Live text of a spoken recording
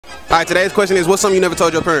Alright, today's question is, what's something you never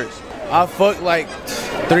told your parents? I fucked like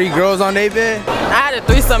 3 girls on their bed. I had a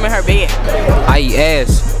threesome in her bed. I eat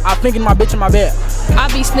ass. I'm thinking my bitch in my bed. I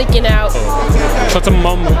be sneaking out. Shut your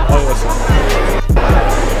mama. No,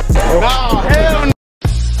 hell no.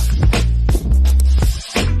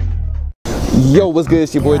 Yo, what's good?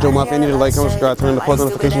 It's your boy JOMAFIA. Need to like, comment, subscribe, turn the post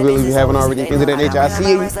notification bell if you haven't already. Things of that nature.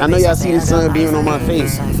 I know y'all see the sun beaming on my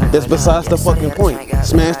face. That's besides the fucking point.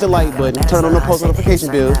 Smash the like button, turn on the post notification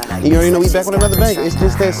bell, and you already know we back with another bang. It's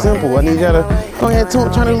just that simple. I need y'all to go ahead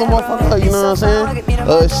and turn it a little motherfucker up, you know what I'm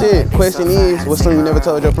saying? Shit. Question is, what's something you never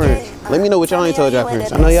told your parents? Let me know what y'all ain't told your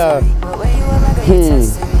parents. I know y'all.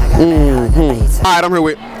 Alright, I'm here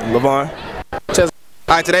with LeVon.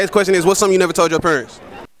 Alright, today's question is, what's something you never told your parents?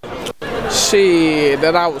 Shit,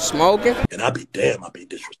 that I was smoking. And I'd be damn, I'd be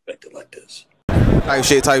disrespected like this. Type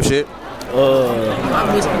shit. I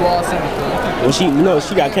miss you all summer. When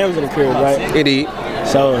she got cameras in the crib, right? Indeed.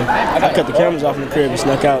 So I cut the cameras off in the crib and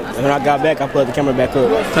snuck out. And when I got back, I put the camera back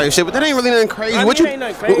up. Type shit, but that ain't really nothing crazy. What you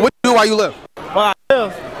do while you left? Well, I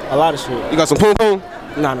left a lot of shit. You got some poom poom?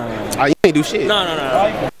 No. Oh, you ain't do shit. No.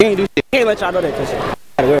 You ain't do shit. Can't let y'all know that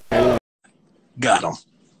because Got him.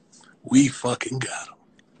 We fucking got him.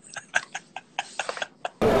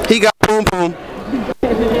 He got poom poom.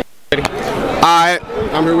 Alright,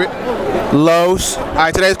 I'm here with Los.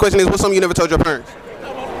 Alright, today's question is, what's something you never told your parents?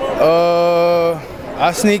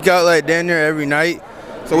 I sneak out like damn near every night.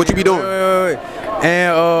 So what you be doing?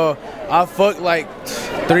 And I fucked like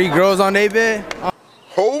 3 girls on their bed.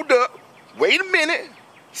 Hold up. Wait a minute.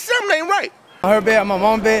 Something ain't right. On her bed, on my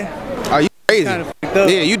mom's bed. Are you crazy? Kinda fucked up.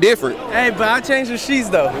 Yeah, you different. Hey, but I changed the sheets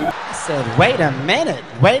though. I said, wait a minute.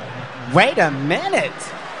 Wait a minute.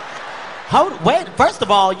 Wait, first of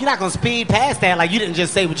all, you're not gonna speed past that like you didn't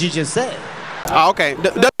just say what you just said. Oh, okay.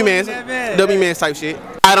 W-Man's type shit.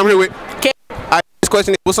 Alright, I'm here with Alright, this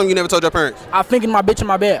question is, what's something you never told your parents? I'm thinking my bitch in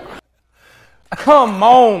my bed. Come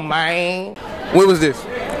on, man. When was this?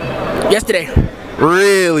 Yesterday.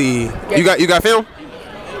 Really? Yes. You got film?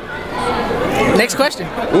 Next question.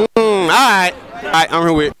 Alright, I'm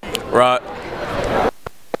here with Rod.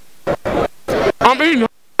 I'm eating.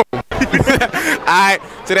 Alright,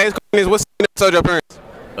 today's question is, what's something you never told your parents?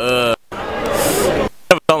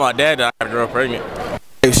 Never told my dad that I had a girl pregnant.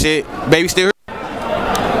 Hey, shit. Baby still here?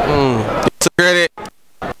 Security.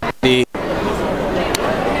 The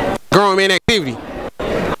grown man activity.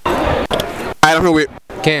 Alright, I'm here with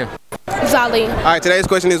Cam. Zali. Alright, today's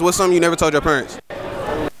question is, what's something you never told your parents?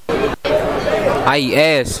 I eat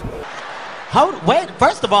ass. Wait,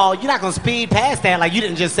 first of all, you're not gonna speed past that like you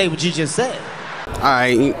didn't just say what you just said.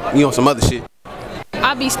 Alright, you on some other shit.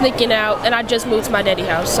 I be sneaking out, and I just moved to my daddy's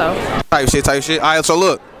house, so. Type shit. Alright, so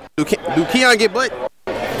look. Do Keon get butt?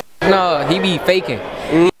 No, he be faking.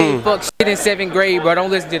 He fuck shit in 7th grade, bro. Don't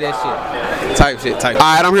listen to that shit. Type shit.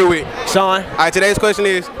 Alright, I'm here with Sean. Alright, today's question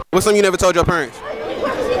is, what's something you never told your parents?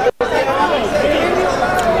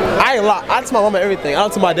 I ain't lie. I tell my mama everything. I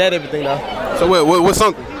don't tell my dad everything though. So what's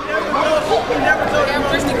something?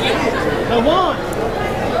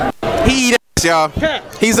 He eat ass, y'all.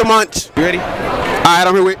 He's a munch. You ready? Alright,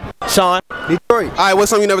 I'm here with Sean. Detroit. Alright, what's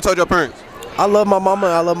something you never told your parents? I love my mama.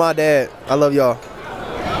 I love my dad. I love y'all.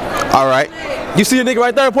 Alright. You see a nigga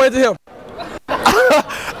right there? Point to him.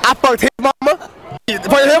 I fucked his mama. Point to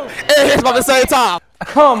him and his mama at the same time.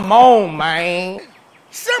 Come on, man.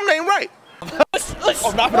 Something ain't right. I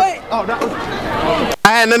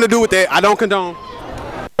had nothing to do with that. I don't condone.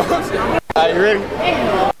 Alright, you ready?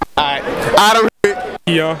 Alright, I'm here with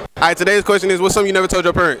Yeah. Alright, today's question is, what's something you never told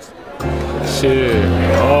your parents? Shit.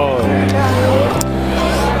 Oh.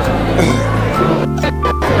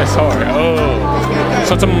 That's hard. Oh.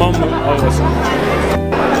 Shut your mama.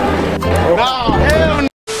 Hell no.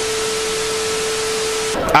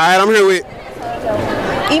 Alright, I'm here with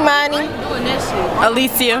Imani.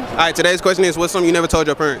 Alicia. Alright, today's question is, what's something you never told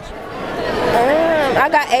your parents? I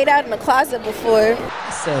got ate out in the closet before. I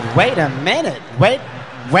said, wait a minute. Wait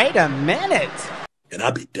a minute. And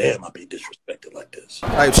I'd be damn, I'd be disrespected like this.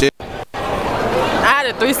 Type shit. I had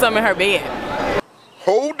a threesome in her bed.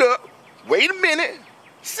 Hold up. Wait a minute.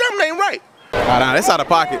 Something ain't right. Nah, that's out of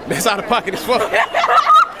pocket. That's out of pocket as fuck.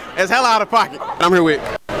 That's hella out of pocket. I'm here with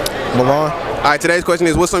LeVon. Alright, today's question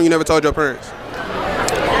is, what's something you never told your parents?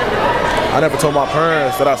 I never told my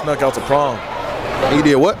parents that I snuck out to prom. You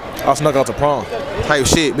did what? I snuck out to prom. Type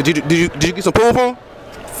shit. But did you get some poom poom?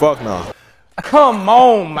 Fuck no. Come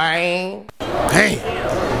on, man. Dang.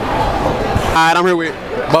 Alright, I'm here with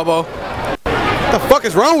Bubbo. What the fuck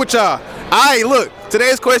is wrong with y'all? Alright, look.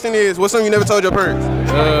 Today's question is, what's something you never told your parents?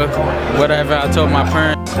 Whatever I told my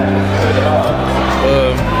parents.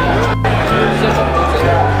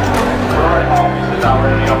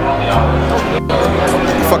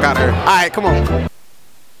 sir. All right, come on.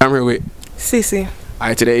 I'm here with Cece. All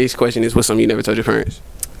right, today's question is, what's something you never told your parents?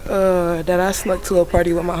 That I snuck to a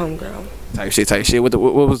party with my homegirl. Type shit. What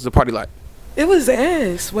was the party like? It was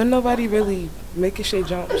ass. Wasn't nobody really making shit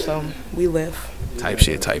jump, so we left. Type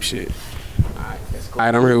shit. All right, that's cool. All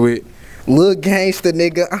right, I'm here with Lil gangster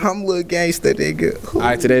nigga, I'm lil gangster nigga. All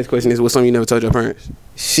right, today's question is, what's something you never told your parents?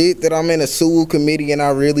 Shit that I'm in a Sewell committee and I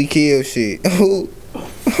really kill shit. On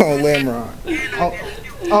Lemron.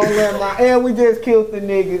 On Lemron. And we just killed the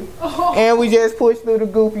nigga. And we just pushed through the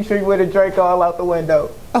goofy street with a Drake all out the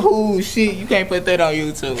window. Oh shit, you can't put that on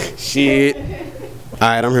YouTube. Shit. All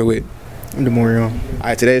right, I'm here with Demorion. All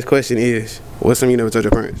right, today's question is, what's something you never told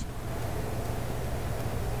your parents?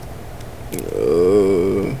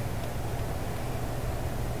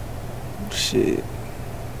 Shit.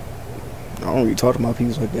 I don't really talk to my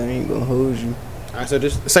people like that. I ain't gonna hold you. All right, so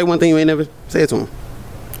just say one thing you ain't never say it to them.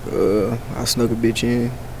 I snuck a bitch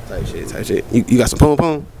in. Type shit. You got some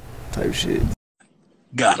pom-pom? Type shit.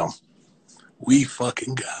 Got him. We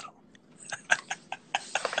fucking got him.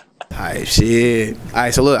 Type shit. All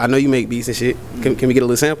right, so look, I know you make beats and shit. Can we get a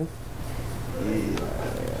little sample?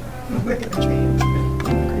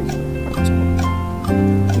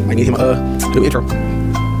 I need him do the intro.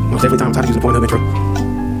 Most every time I'm trying to use the point of intro.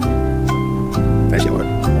 That shit work.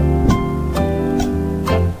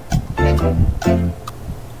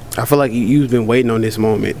 I feel like you've been waiting on this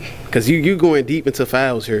moment, cause you going deep into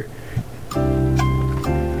files here.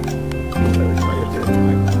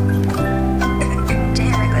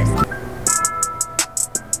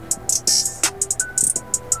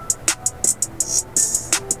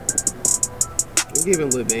 Give it a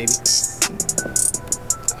little baby.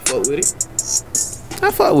 I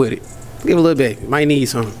fuck with it. Give it a little baby. Might need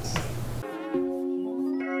some.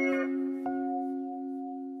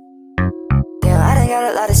 Got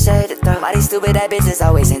a lot of shade to throw. Why these stupid ass bitches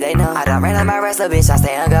always think they know? I don't run on my wrestler, bitch, I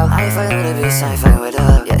stay on go. I ain't fucking with a bitch, I ain't fucking with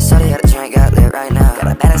her. Yeah, shorty got a drink, got lit right now. Got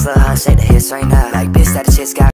a badass little hot shake the hits right now. Like, bitch, that shit's got